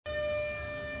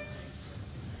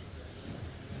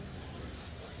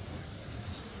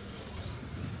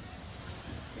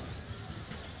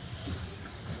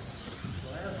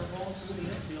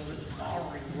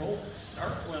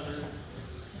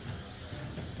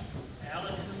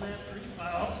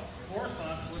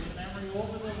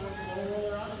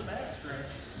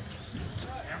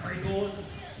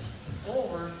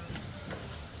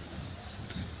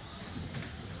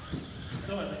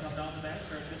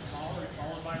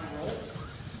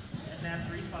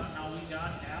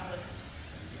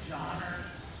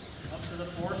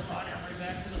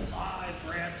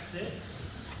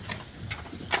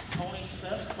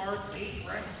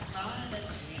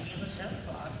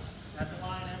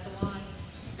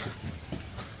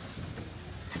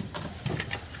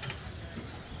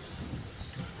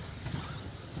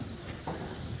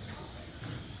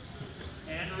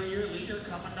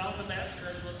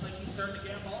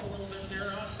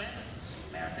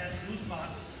2 spot.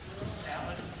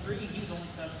 Alex 3, he's only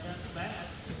 7 tenths back.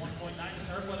 1.9 to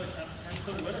Starkweather, 7 tenths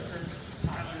to Whitaker.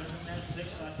 Tyler's in that 6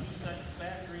 by 2 seconds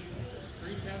back. 3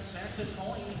 tenths back to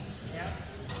Tony.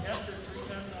 Kasper 3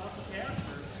 tenths off of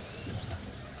Kasper.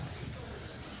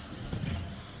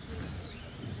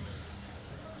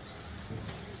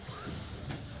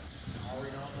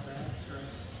 Already on the back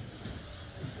stretch.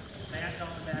 Matt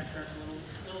on the back stretch.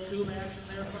 Little tube action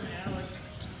there from Alex.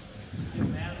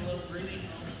 Give Matt a little breathing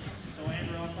room. So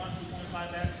Andrew on front, 2.5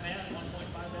 back to Matt,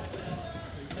 1.5 back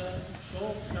to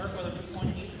Schultz. Starkweather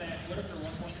 2.8 back. Whitaker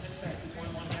 1.6 back,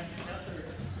 2.1 back to Koester.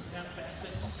 10 back to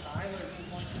Tyler,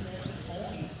 2.2 back to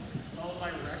Tony. Followed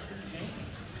by Rex and James.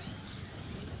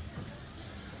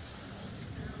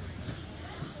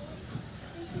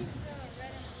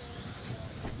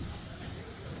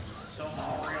 So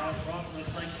Mowery out front,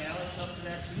 looks like Alex up to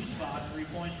that 2 spot,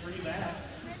 3.3 back.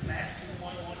 Matt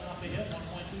 2.1 off the hip,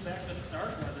 1.2 back to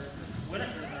Starkweather.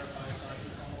 Whitaker's our 5 spot,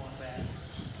 2.1 back.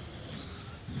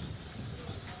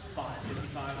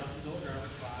 5:55 left to go,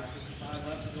 drivers. 5:55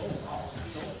 left to go.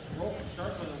 Rohlk,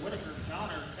 Starkweather, Whitaker,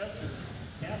 Donner,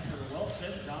 Kasper, Welch,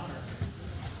 and Donner.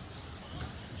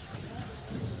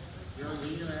 Your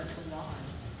leader at the line.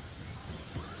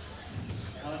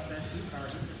 Alex that 2 car,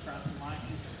 he just crossed the line,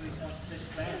 he's 3.6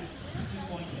 back.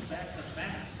 2.2 back to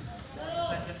Matt. 1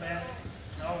 second back.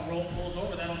 No, Rohlk pulls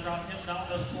over, that'll drop him down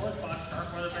to the 4 spot.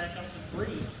 Starkweather back up to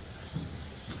 3.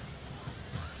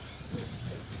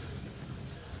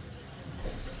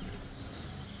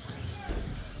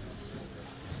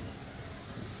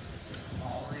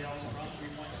 Mowery on the run,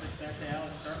 3.6 back to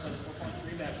Alex. Starkweather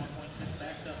 4.3 back, 1.6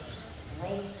 back to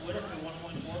Rohlk. Whitaker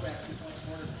 1.4 back,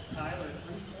 2.4 to Tyler.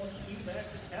 3.2 back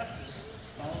to Kasper.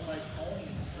 Followed by Tony,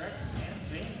 Rex, and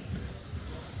James.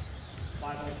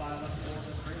 5:05 left to go in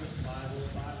this race.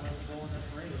 5:05 left to go in this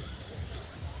race.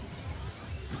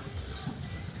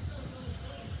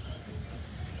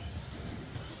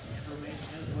 Andrew making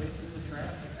his way through the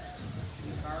traffic.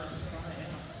 2 cars in front of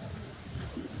him.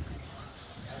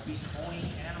 That'll be Tony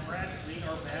and Rex. They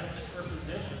are battling for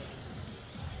position.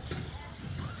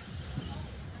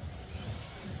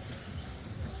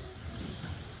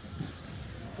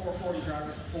 440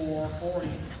 drivers,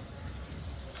 440.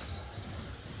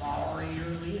 Mowery,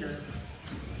 your leader.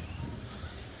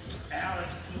 Alex,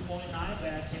 2.9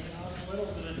 back, taking out a little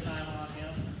bit of time on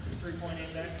him. 3.8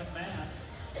 back to Matt.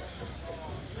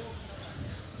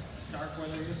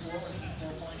 Starkweather, your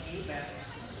 4.8 back.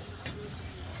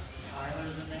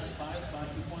 Tyler's in that 5 spot,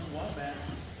 2.1 back.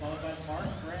 Followed by Mark,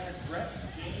 Brad, Rex,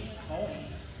 Jamie, and Tony.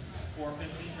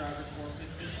 415 drivers,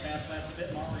 415. Fast lap a bit.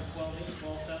 Mowery 12.8,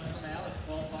 12.7 from Alex,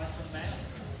 12.5 from Matt.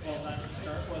 12.9 from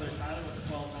Starkweather. Tyler with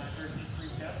 12.9, 13.3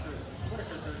 Kasper.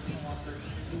 Whitaker 13.1,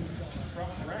 13.2 from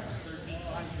Rex.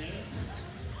 13.5 Jamie.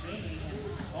 And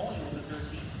Tony with a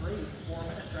 13.3. 4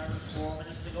 minutes, drivers, 4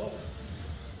 minutes to go.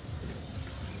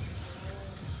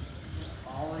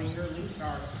 Mowery, your lead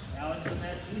car. Alex in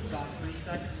that 2 spot, 3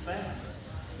 seconds back.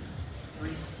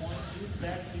 3.2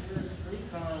 back to your 3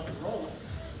 car, Rohlk.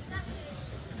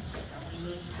 How many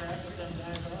lose track with them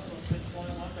guys up?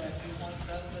 6.1 back,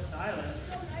 2.7 to Tyler.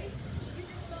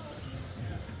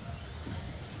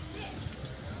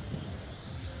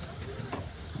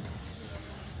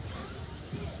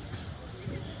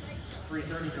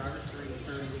 3:30 drivers,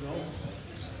 3:30 to go.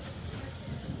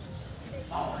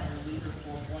 Mowery, your leader,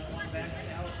 4.1 back to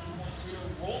Alex, 2.3 to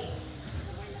Rohlk.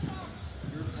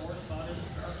 Your 4 spot is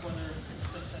Starkweather,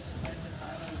 6 seconds back to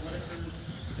Tyler. Whitaker,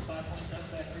 5.7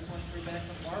 back, 3.3 back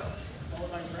to Mark. Followed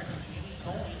by Rex and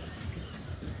Tony.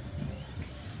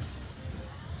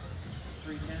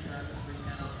 3:10 drivers,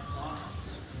 3:10 on the clock.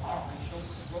 Mowery, Schultz,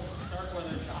 Rohlk,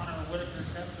 Starkweather, Donner, Whitaker,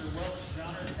 Kasper, Welch,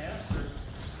 Donner, Kasper.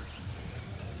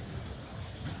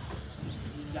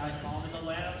 These guys fall in the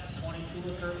lap, 22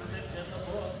 to 36 in the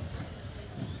book.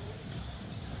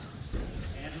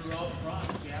 Andrew out front,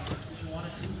 gap between 1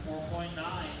 and 2,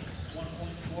 4.9.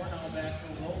 1.4 now back to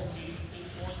Rohlk,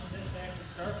 8.6 back to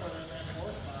Starkweather in that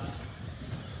 4th spot.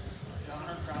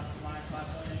 Donner crossed the line,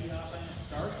 5.8 off and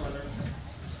Starkweather.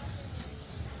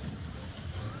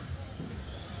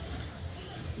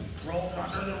 Rohlk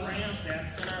under the ramp,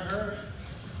 that's gonna hurt.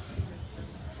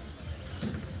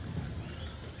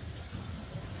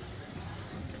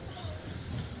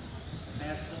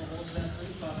 Matt still holds that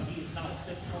 3 spot, but he's now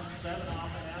 6.7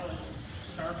 off and Alex.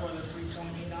 Starkweather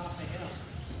 3.8 off to him.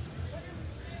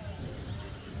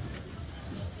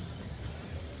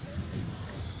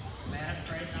 Matt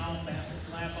right now, fastest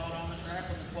lap out on the track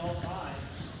with a 12.5.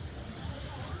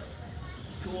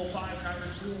 2:05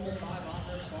 drivers, 2:05 on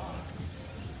this clock.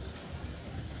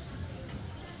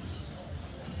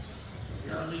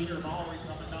 Your leader, Mowery,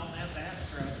 coming down that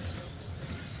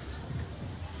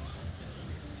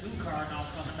car now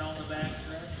coming down the back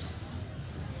stretch.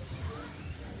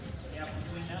 Gap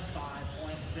between them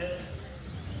 5.6.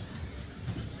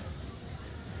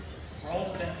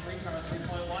 Rohlk that 3 car,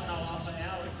 3.1 now off of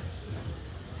Alex.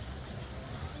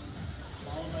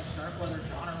 Followed by Starkweather,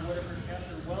 Johnner, Whitaker,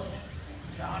 Kasper, Welch,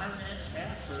 Johnner, and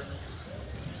Kasper.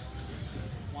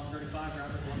 135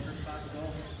 drivers, 135 to go.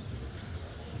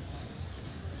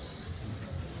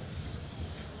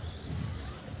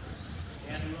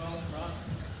 Andrew Mowery,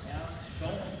 Alex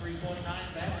Schultz, 3.9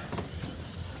 back.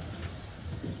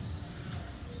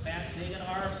 Matt digging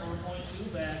hard,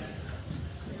 4.2 back.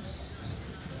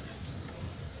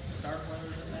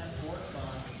 Starkweather's in that 4th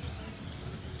spot.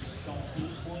 Schultz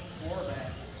 2.4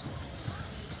 back.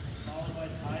 Followed by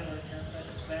Tyler, 10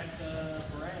 seconds back to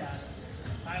Brad.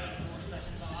 Tyler 4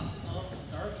 seconds off of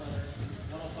Starkweather.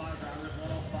 105 drivers,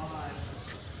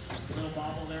 105. Little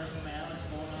bobble there from Alex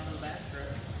going on to the back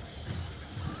stretch.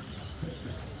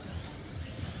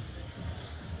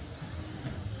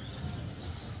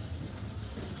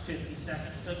 50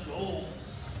 seconds to go.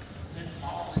 And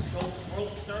all Schultz,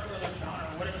 Rohlk, Starkweather,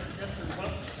 Johnner, Whitaker, Kasper,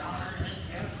 Welch, Johnner, and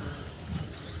Kasper.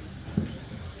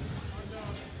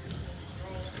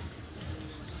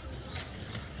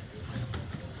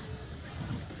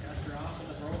 Kasper off with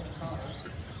a broken car.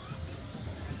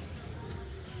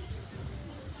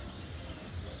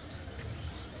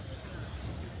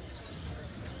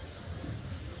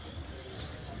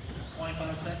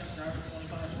 Seconds, driver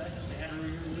 25 seconds. Andrew,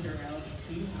 your leader, Alex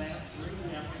 2, Matt 3,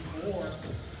 Emery 4,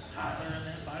 Tyler in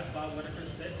that 5 spot, Whitaker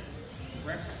 6,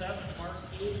 Rex 7, Mark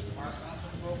 8, Mark off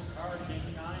the broken car,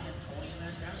 Jamie 9, and Tony in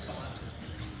that 10 spot.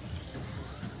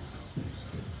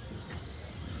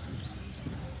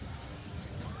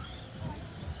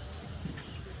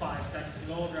 5 seconds to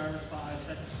go, drivers, 5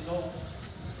 seconds to go.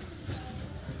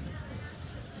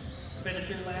 Finish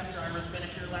your lap, drivers, finish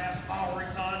your lap. Mowery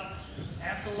caught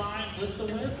at the line with the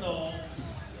win, though.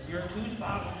 Your 2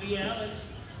 spot will be Alex.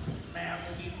 Matt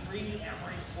will be 3,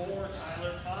 Emery 4,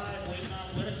 Tyler 5, waiting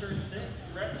on Whitaker 6,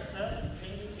 Rex 7.